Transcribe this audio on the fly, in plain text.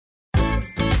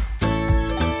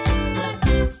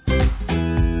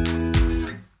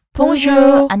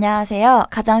봉슈! 안녕하세요.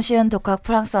 가장 쉬운 독학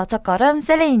프랑스어 첫걸음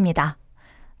셀린입니다.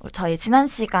 저희 지난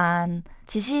시간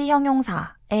지시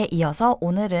형용사에 이어서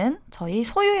오늘은 저희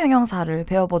소유 형용사를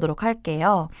배워보도록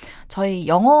할게요. 저희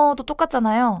영어도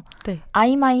똑같잖아요. 네.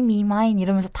 I, my, me, mine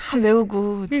이러면서 다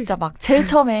외우고 진짜 막 제일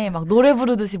처음에 막 노래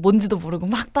부르듯이 뭔지도 모르고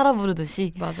막 따라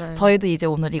부르듯이 맞아요. 저희도 이제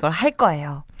오늘 이걸 할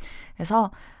거예요.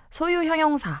 그래서 소유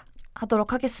형용사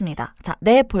하도록 하겠습니다. 자,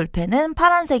 내 볼펜은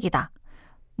파란색이다.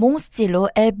 Mon stylo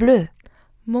est bleu.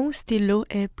 Mon stylo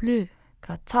est bleu.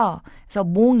 그렇죠. 그래서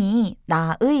몽이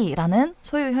나의라는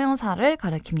소유 형용사를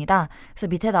가리킵니다. 그래서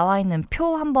밑에 나와 있는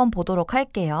표 한번 보도록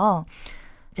할게요.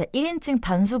 이제 1인칭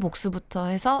단수 복수부터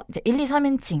해서 이제 1, 2,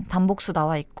 3인칭 단복수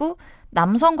나와 있고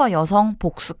남성과 여성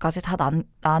복수까지 다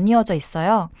나뉘어져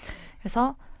있어요.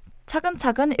 그래서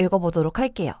차근차근 읽어보도록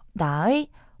할게요. 나의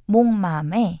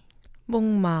몽맘에,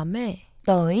 몽맘에,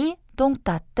 너의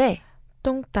똥따떼,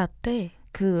 똥따떼,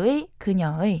 그의,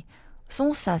 그녀의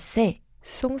송사세.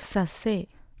 송사세.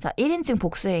 자, 1인칭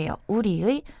복수예요.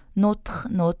 우리의 notre,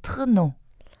 nos.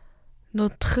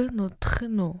 notre,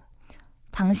 nos.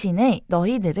 당신의,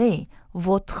 너희들의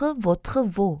votre,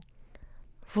 vos.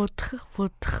 votre.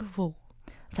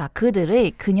 자,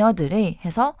 그들의, 그녀들의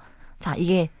해서 자,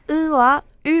 이게 으와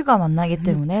을과 만나기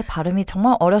때문에 발음이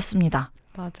정말 어렵습니다.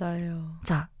 맞아요.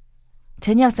 자,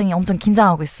 제니 학생이 엄청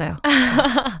긴장하고 있어요.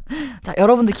 자,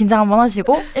 여러분들 긴장 한번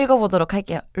하시고 읽어보도록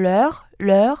할게요. leur.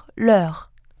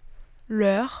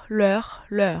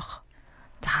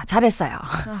 자, 잘했어요.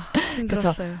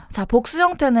 힘들었어요. 그렇죠? 자, 복수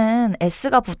형태는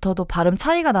S가 붙어도 발음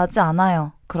차이가 나지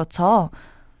않아요. 그렇죠?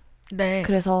 네.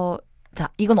 그래서 자,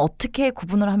 이건 어떻게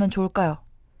구분을 하면 좋을까요?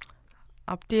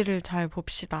 앞뒤를 잘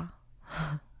봅시다.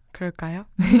 그럴까요?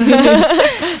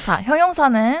 자,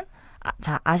 형용사는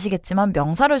아시겠지만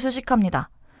명사를 수식합니다.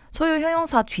 소유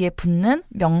형용사 뒤에 붙는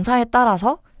명사에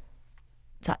따라서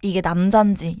자, 이게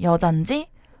남잔지 여잔지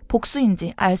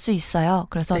복수인지 알 수 있어요.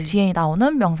 그래서 네. 뒤에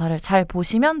나오는 명사를 잘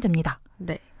보시면 됩니다.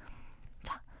 네.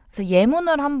 자, 그래서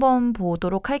예문을 한번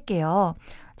보도록 할게요.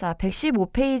 자,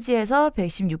 115페이지에서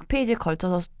 116페이지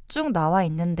걸쳐서 쭉 나와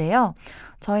있는데요.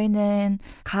 저희는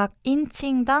각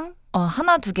인칭당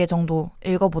하나, 두 개 정도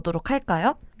읽어보도록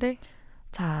할까요? 네.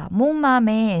 자,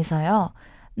 몽맘에에서요.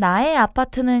 나의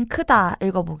아파트는 크다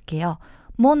읽어볼게요.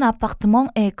 Mon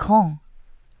appartement est grand.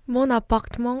 Mon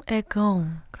appartement est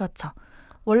grand. 그렇죠.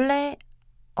 원래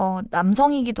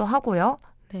남성이기도 하고요.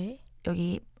 네.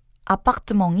 여기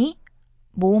아파트멍이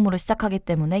모음으로 시작하기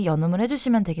때문에 연음을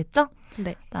해주시면 되겠죠?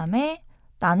 네. 그다음에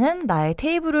나는 나의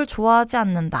테이블을 좋아하지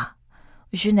않는다.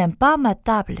 Je n'aime pas ma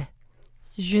table.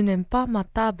 Je n'aime pas ma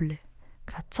table.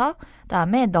 그렇죠?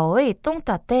 그다음에 너의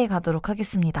똥따떼 가도록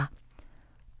하겠습니다.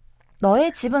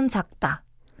 너의 집은 작다.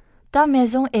 Ta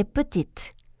maison est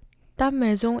petite. Ta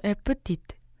maison est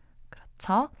petite.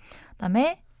 그렇죠?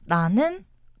 그다음에 나는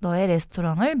너의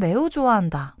레스토랑을 매우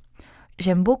좋아한다.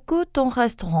 J'aime beaucoup ton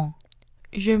restaurant.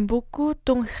 J'aime beaucoup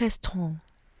ton restaurant.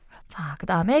 자,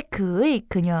 그다음에 그의,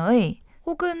 그녀의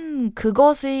혹은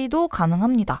그것의도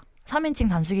가능합니다. 3인칭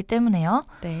단수이기 때문에요.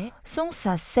 네.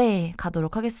 송사세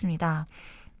가도록 하겠습니다.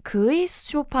 그의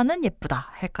소파는 예쁘다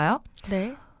할까요?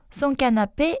 네. Son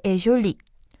canapé est joli.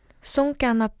 Son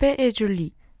canapé est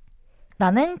joli.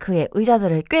 나는 그의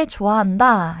의자들을 꽤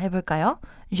좋아한다 해볼까요?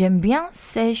 J'aime bien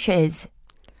ses chaises.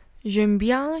 J'aime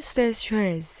bien ses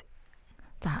chaises.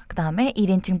 자, 그 다음에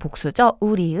 1인칭 복수죠.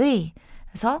 우리의.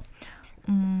 그래서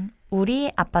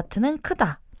우리 아파트는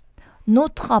크다.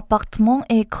 Notre appartement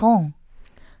est grand.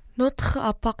 Notre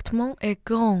appartement est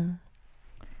grand.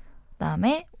 그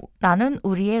다음에 나는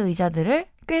우리의 의자들을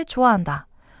꽤 좋아한다.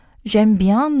 J'aime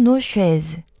bien nos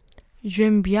chaises.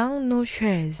 J'aime bien nos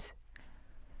chaises.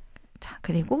 자,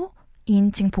 그리고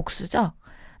 2인칭 복수죠.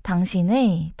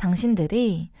 당신의,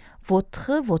 당신들이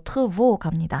votre, vos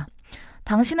갑니다.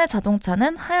 당신의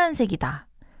자동차는 하얀색이다.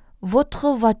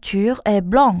 Votre voiture est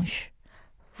blanche.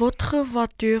 Votre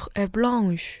voiture est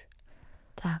blanche.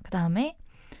 자, 그 다음에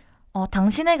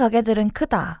당신의 가게들은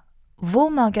크다.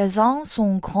 Vos magasins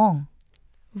sont grands.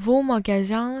 Vos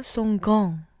magasins sont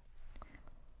grands.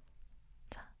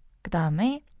 그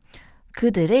다음에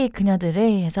그들의,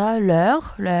 그녀들의 해서 leur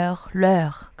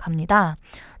갑니다.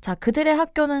 자, 그들의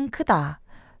학교는 크다.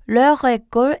 Leur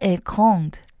école est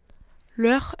grande.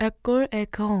 Leur école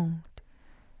est grande.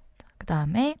 그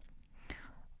다음에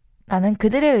나는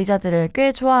그들의 의자들을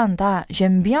꽤 좋아한다.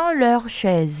 J'aime bien leurs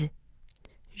chaises.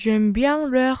 J'aime bien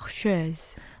leurs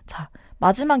chaises. 자,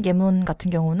 마지막 예문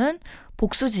같은 경우는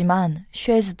복수지만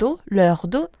chais도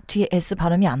leur도 뒤에 s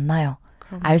발음이 안 나요.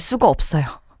 알 수가 없어요.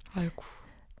 아이고.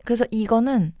 그래서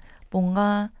이거는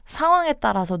뭔가 상황에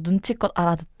따라서 눈치껏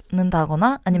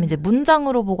알아듣는다거나 아니면 이제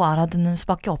문장으로 보고 알아듣는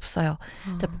수밖에 없어요.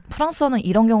 이제 프랑스어는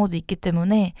이런 경우도 있기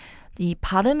때문에 이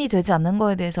발음이 되지 않는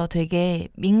거에 대해서 되게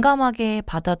민감하게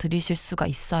받아들이실 수가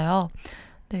있어요.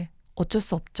 네, 어쩔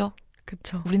수 없죠.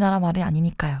 그쵸. 우리나라 말이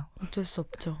아니니까요. 어쩔 수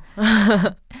없죠.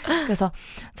 그래서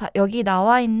자, 여기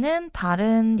나와 있는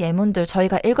다른 예문들,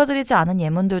 저희가 읽어드리지 않은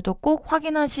예문들도 꼭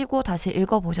확인하시고 다시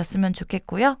읽어보셨으면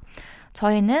좋겠고요.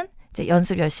 저희는 이제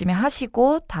연습 열심히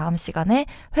하시고 다음 시간에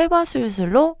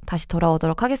회화술술로 다시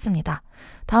돌아오도록 하겠습니다.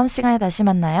 다음 시간에 다시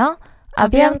만나요.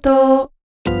 아비앙또!